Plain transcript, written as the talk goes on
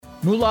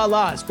Moolah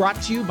Law is brought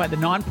to you by the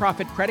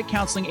nonprofit credit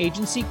counseling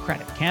agency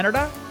Credit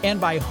Canada and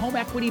by Home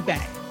Equity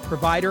Bank,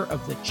 provider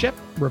of the CHIP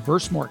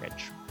reverse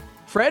mortgage.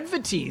 Fred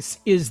Vitisse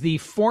is the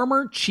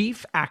former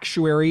chief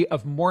actuary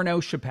of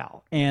Morneau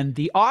Shepell and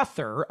the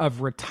author of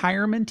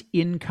Retirement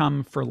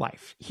Income for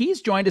Life.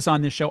 He's joined us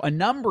on this show a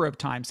number of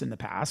times in the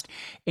past,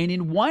 and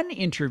in one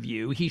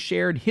interview, he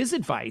shared his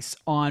advice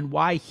on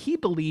why he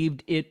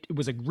believed it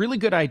was a really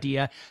good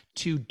idea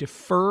to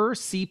defer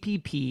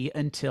CPP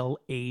until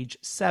age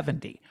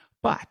 70.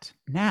 But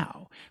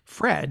now,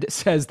 Fred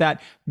says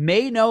that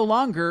may no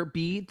longer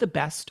be the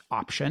best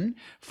option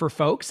for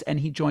folks, and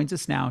he joins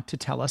us now to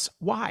tell us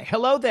why.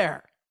 Hello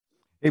there.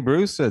 Hey,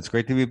 Bruce. It's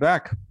great to be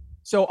back.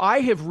 So I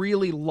have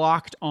really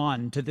locked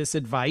on to this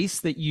advice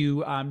that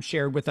you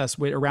shared with us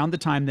around the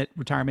time that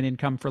Retirement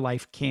Income for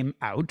Life came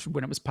out,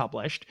 when it was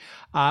published.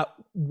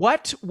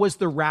 What was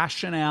the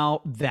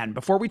rationale then?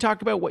 Before we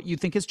talk about what you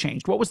think has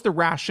changed, what was the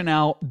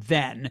rationale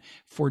then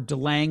for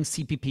delaying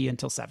CPP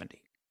until 70?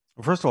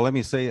 Well, first of all, let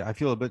me say I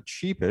feel a bit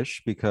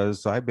sheepish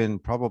because I've been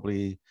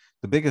probably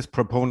the biggest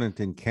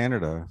proponent in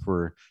Canada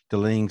for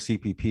delaying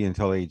CPP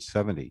until age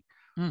 70.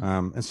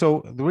 And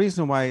so the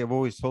reason why I've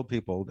always told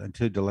people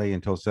to delay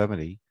until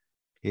 70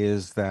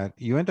 is that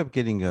you end up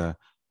getting an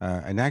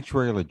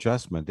actuarial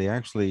adjustment. They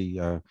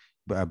actually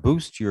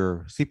boost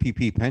your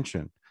CPP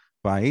pension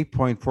by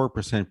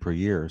 8.4% per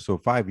year. So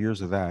 5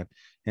 years of that.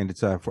 And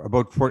it's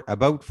about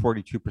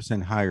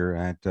 42% higher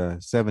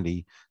at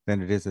 70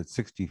 than it is at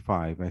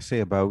 65. I say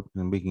about,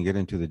 and we can get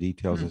into the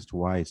details as to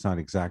why it's not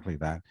exactly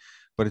that,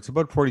 but it's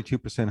about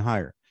 42%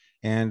 higher.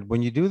 And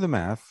when you do the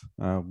math,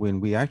 when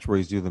we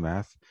actuaries do the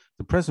math,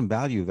 the present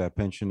value of that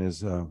pension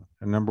is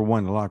number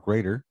one, a lot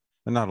greater,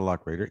 but not a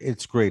lot greater.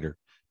 It's greater,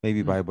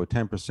 maybe by about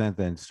 10%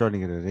 than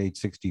starting it at age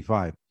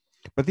 65.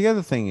 But the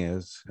other thing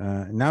is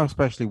now,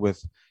 especially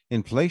with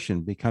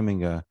inflation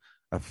becoming a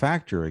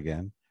factor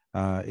again,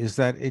 is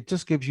that it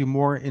just gives you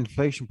more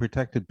inflation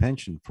protected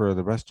pension for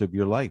the rest of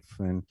your life.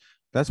 And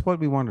that's what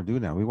we want to do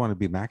now. We want to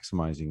be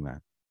maximizing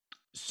that.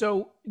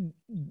 So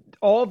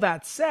all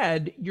that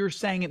said, you're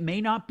saying it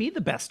may not be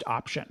the best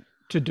option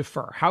to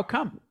defer. How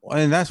come?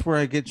 And that's where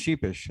I get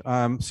sheepish.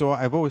 So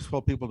I've always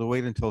told people to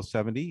wait until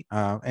 70.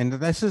 And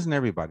this isn't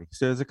everybody.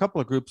 So there's a couple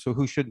of groups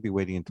who shouldn't be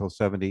waiting until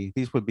 70.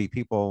 These would be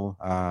people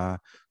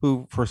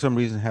who, for some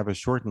reason, have a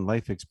shortened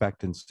life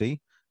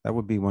expectancy. That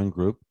would be one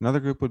group. Another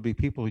group would be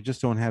people who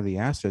just don't have the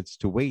assets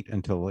to wait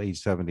until age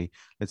 70.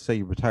 Let's say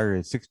you retire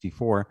at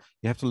 64.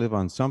 You have to live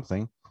on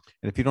something.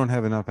 And if you don't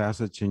have enough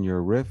assets in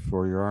your RIF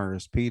or your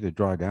RSP to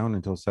draw down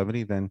until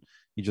 70, then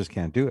you just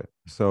can't do it.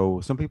 So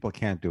some people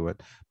can't do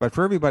it. But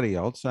for everybody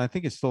else, I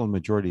think it's still a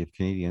majority of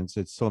Canadians,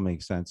 it still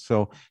makes sense.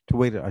 So to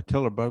wait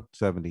until about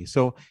 70.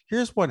 So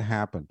here's what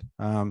happened.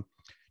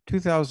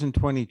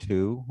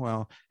 2022,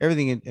 well,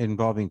 everything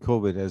involving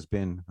COVID has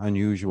been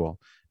unusual.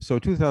 So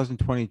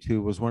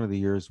 2022 was one of the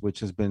years which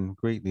has been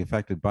greatly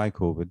affected by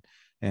COVID.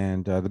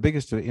 And the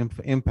biggest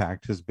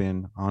impact has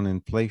been on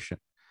inflation.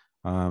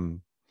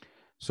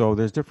 So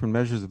there's different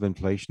measures of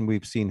inflation.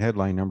 We've seen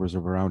headline numbers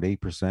of around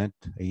 8%,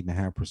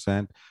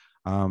 8.5%.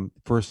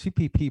 For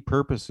CPP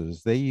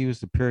purposes, they use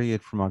the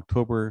period from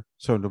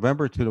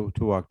November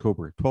to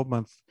October,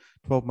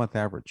 12-month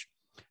average.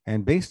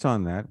 And based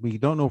on that, we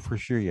don't know for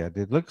sure yet.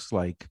 It looks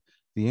like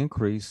the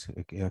increase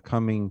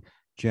coming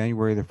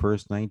January the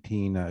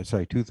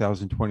 1st,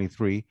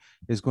 2023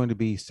 is going to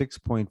be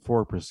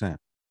 6.4%,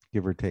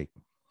 give or take.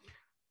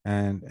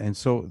 And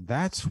so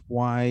that's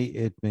why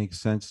it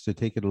makes sense to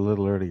take it a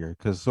little earlier.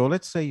 So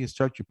let's say you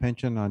start your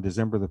pension on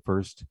December the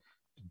 1st,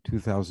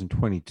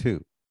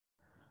 2022,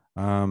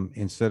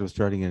 instead of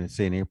starting it,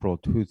 say, in April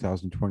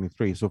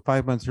 2023. So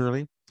 5 months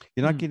early,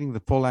 you're not getting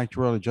the full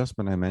actuarial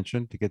adjustment I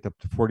mentioned to get up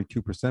to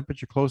 42%,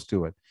 but you're close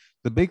to it.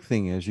 The big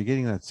thing is you're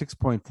getting that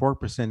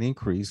 6.4%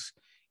 increase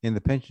in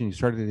the pension you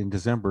started in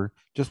December,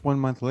 just 1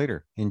 month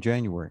later in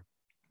January.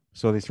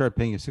 So they start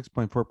paying you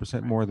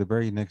 6.4% more the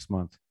very next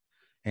month.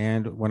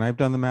 And when I've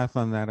done the math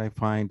on that, I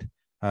find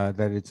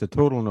that it's a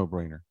total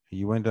no-brainer.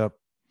 You end up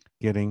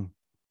getting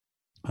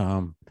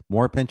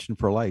more pension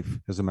for life,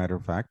 as a matter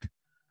of fact,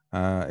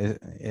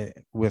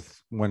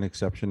 with one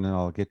exception, and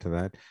I'll get to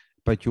that.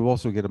 But you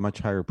also get a much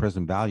higher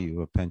present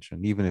value of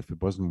pension, even if it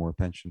wasn't more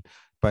pension.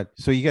 But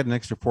so you get an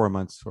extra 4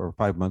 months or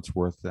 5 months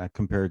worth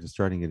compared to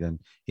starting it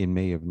in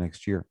May of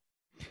next year.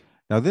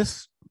 Now,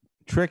 this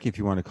trick, if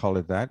you want to call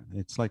it that,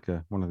 it's like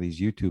one of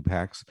these YouTube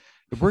hacks.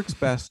 It works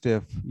best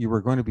if you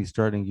were going to be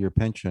starting your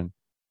pension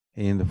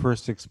in the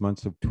first 6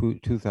 months of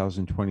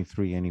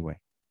 2023 anyway.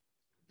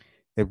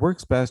 It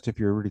works best if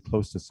you're really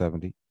close to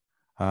 70.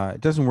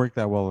 It doesn't work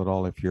that well at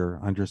all if you're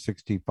under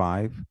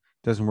 65.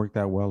 It doesn't work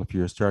that well if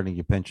you're starting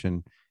your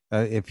pension,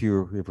 if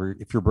your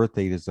birth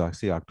date is,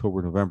 say,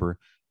 October, November,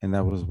 and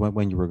that was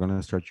when you were going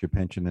to start your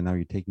pension, and now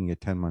you're taking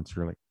it 10 months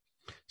early.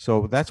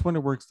 So that's when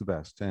it works the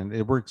best, and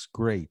it works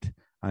great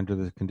under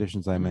the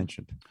conditions I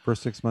mentioned.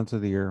 First 6 months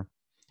of the year,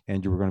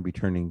 and you were going to be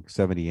turning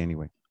 70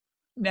 anyway.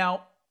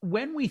 Now,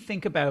 When we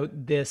think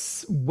about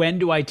this, when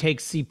do I take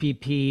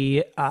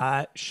CPP?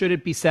 Should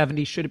it be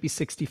 70? Should it be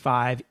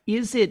 65?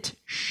 Is it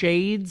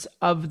shades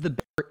of the,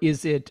 or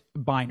is it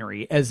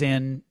binary? As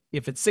in,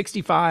 if it's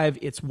 65,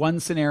 it's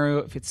one scenario.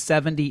 If it's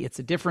 70, it's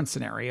a different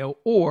scenario.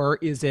 Or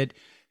is it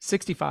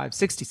 65,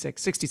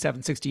 66,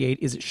 67, 68?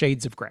 Is it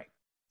shades of gray?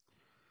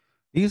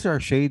 These are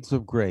shades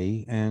of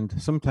gray, and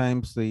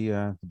sometimes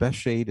the best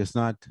shade is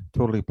not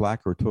totally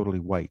black or totally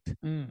white.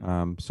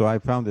 Mm. So I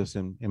found this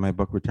in my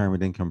book,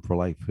 Retirement Income for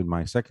Life, in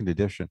my second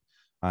edition.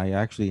 I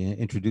actually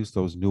introduced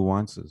those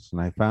nuances, and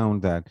I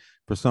found that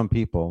for some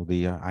people,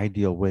 the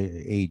ideal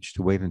age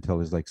to wait until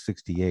is like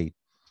 68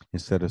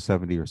 instead of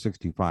 70 or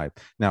 65.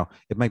 Now,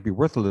 it might be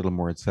worth a little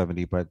more at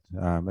 70, but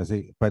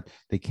but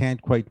they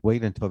can't quite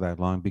wait until that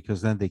long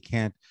because then they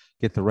can't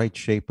get the right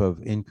shape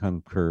of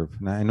income curve.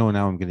 And I know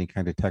now I'm getting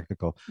kind of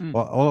technical. Mm.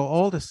 Well,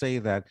 all to say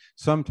that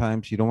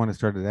sometimes you don't want to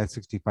start at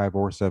 65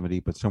 or 70,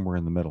 but somewhere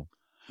in the middle.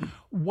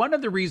 One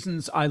of the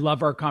reasons I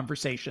love our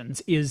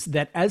conversations is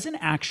that as an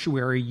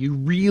actuary, you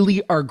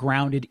really are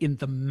grounded in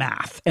the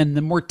math and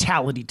the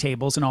mortality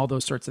tables and all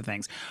those sorts of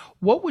things.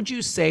 What would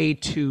you say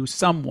to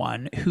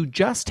someone who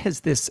just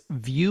has this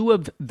view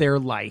of their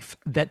life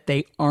that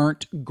they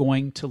aren't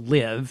going to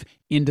live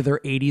into their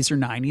 80s or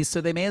 90s,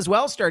 so they may as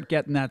well start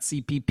getting that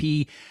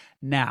CPP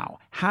now?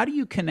 How do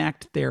you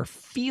connect their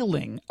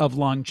feeling of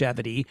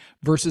longevity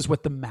versus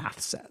what the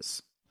math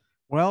says?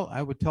 Well,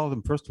 I would tell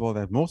them, first of all,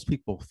 that most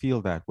people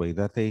feel that way,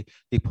 that they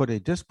put a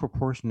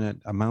disproportionate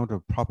amount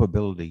of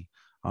probability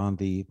on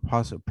the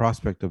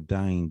prospect of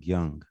dying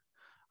young.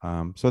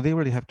 So they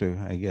really have to,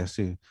 I guess,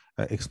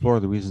 explore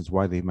the reasons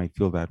why they might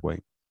feel that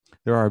way.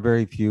 There are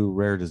very few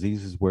rare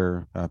diseases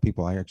where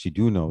people I actually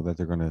do know that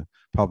they're going to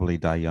probably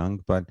die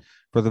young, but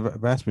for the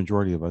vast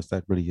majority of us,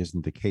 that really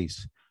isn't the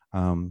case.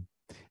 Um,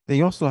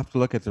 they also have to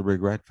look at the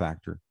regret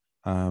factor.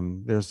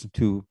 There's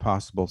two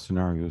possible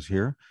scenarios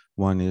here.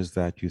 One is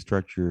that you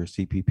start your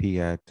CPP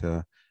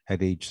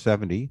at age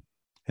 70,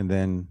 and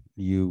then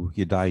you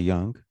die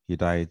young. You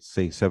die at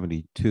say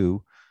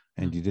 72,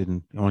 and you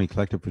didn't only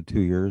collect it for 2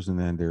 years, and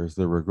then there's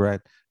the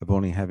regret of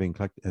only having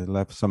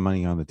left some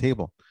money on the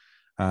table.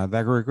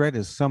 That regret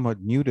is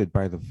somewhat muted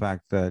by the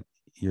fact that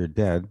you're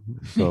dead,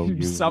 so you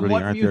really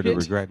Somewhat aren't there to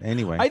muted. regret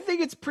anyway. I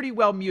think it's pretty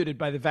well muted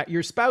by the fact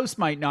your spouse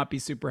might not be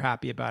super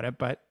happy about it,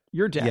 but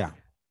you're dead. Yeah.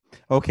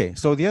 Okay,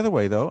 so the other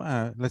way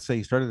though, let's say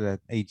you started at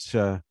age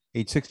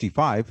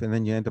 65, and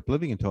then you end up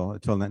living until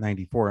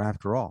 94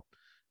 after all,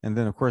 and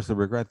then of course the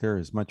regret there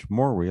is much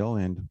more real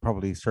and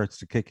probably starts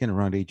to kick in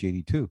around age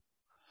 82.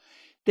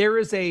 There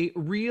is a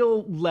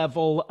real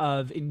level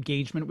of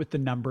engagement with the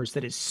numbers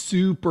that is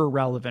super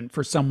relevant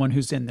for someone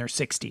who's in their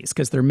 60s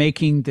because they're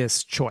making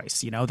this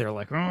choice. You know, they're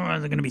like, oh,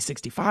 is it going to be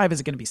 65?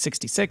 Is it going to be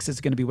 66? Is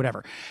it going to be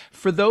whatever?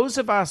 For those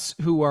of us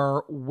who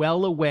are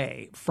well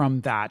away from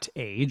that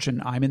age,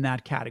 and I'm in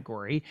that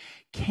category,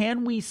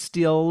 can we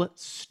still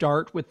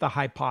start with the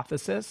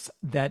hypothesis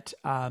that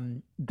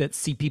that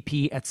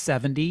CPP at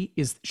 70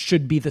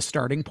 should be the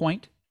starting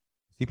point?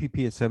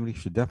 CPP at 70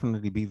 should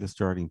definitely be the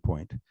starting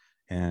point.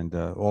 And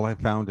all I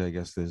found, I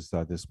guess, is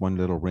this one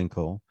little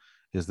wrinkle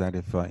is that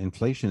if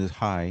inflation is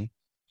high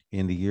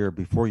in the year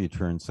before you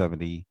turn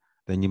 70,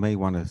 then you may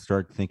want to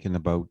start thinking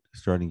about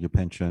starting your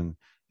pension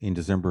in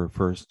December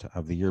 1st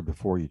of the year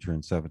before you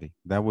turn 70.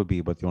 That would be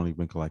about the only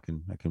wrinkle I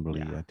can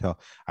really tell.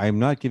 I'm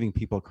not giving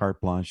people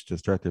carte blanche to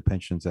start their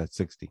pensions at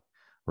 60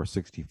 or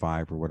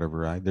 65 or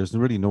whatever. There's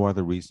really no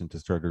other reason to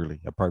start early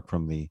apart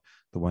from the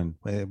one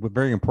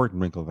very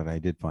important wrinkle that I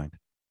did find.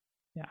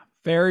 Yeah,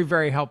 very,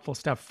 very helpful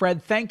stuff.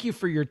 Fred, thank you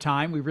for your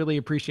time. We really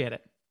appreciate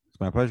it. It's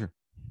my pleasure.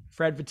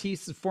 Fred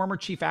Vitisse is former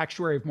chief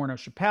actuary of Morneau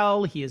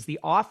Shepell. He is the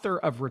author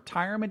of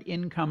Retirement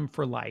Income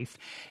for Life.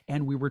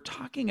 And we were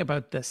talking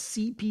about the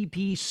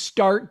CPP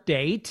start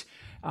date,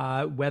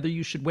 whether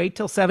you should wait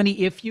till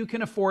 70 if you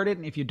can afford it.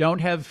 And if you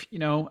don't have,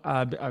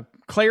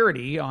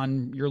 clarity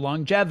on your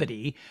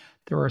longevity,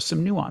 there are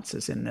some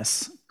nuances in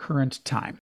this current time.